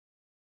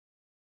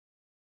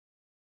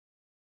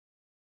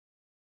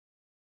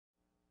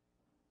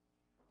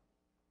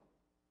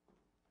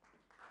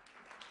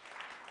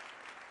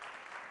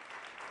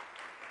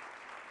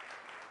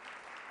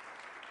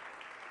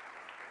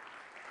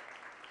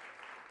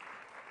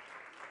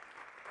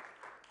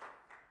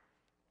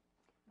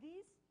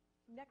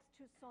next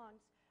two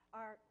songs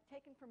are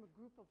taken from a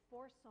group of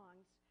 4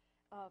 songs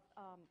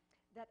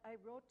that I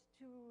wrote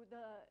to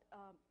the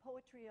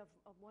poetry of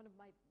one of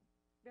my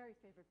very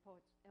favorite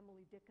poets,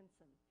 Emily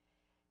Dickinson.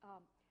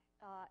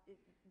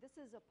 This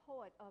is a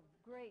poet of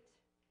great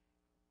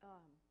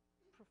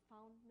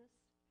profoundness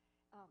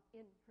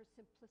in her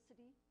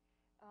simplicity,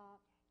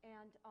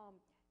 and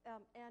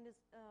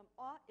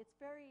it's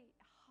very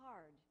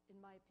hard,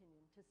 in my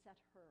opinion, to set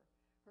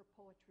her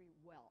poetry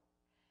well.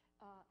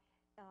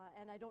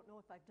 And I don't know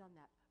if I've done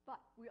that. But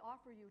we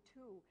offer you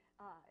two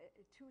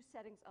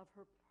settings of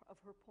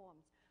her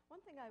poems.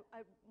 One thing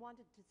I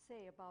wanted to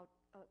say about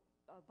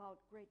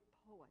great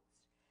poets,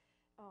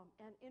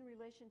 and in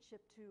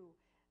relationship to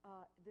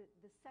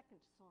the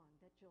second song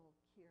that you'll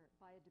hear,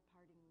 By a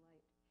Departing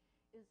Light,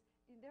 is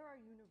there are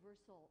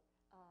universal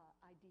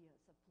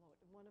ideas afloat,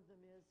 and one of them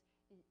is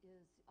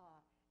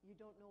you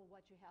don't know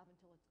what you have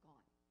until it's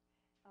gone.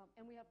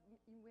 And we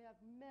have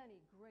many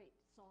great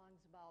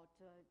songs about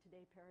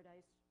Today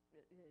Paradise.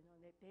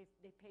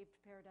 They paved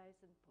paradise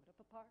and put up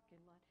a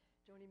parking lot.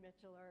 Joni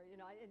Mitchell, or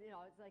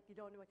it's like you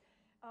don't know it.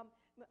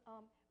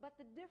 But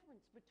the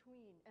difference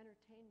between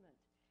entertainment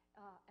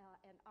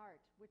and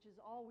art, which is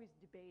always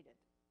debated,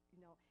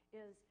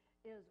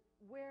 is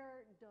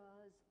where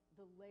does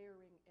the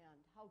layering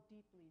end? How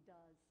deeply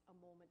does a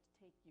moment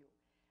take you?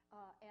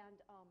 And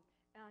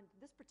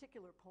this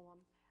particular poem,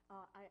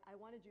 I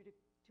wanted you to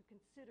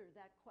consider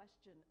that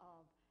question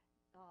of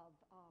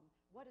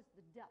what is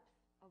the depth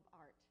of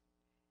art,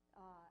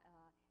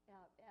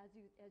 as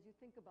you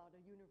think about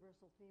a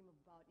universal theme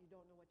about you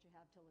don't know what you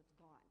have till it's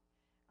gone.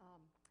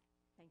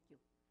 Thank you.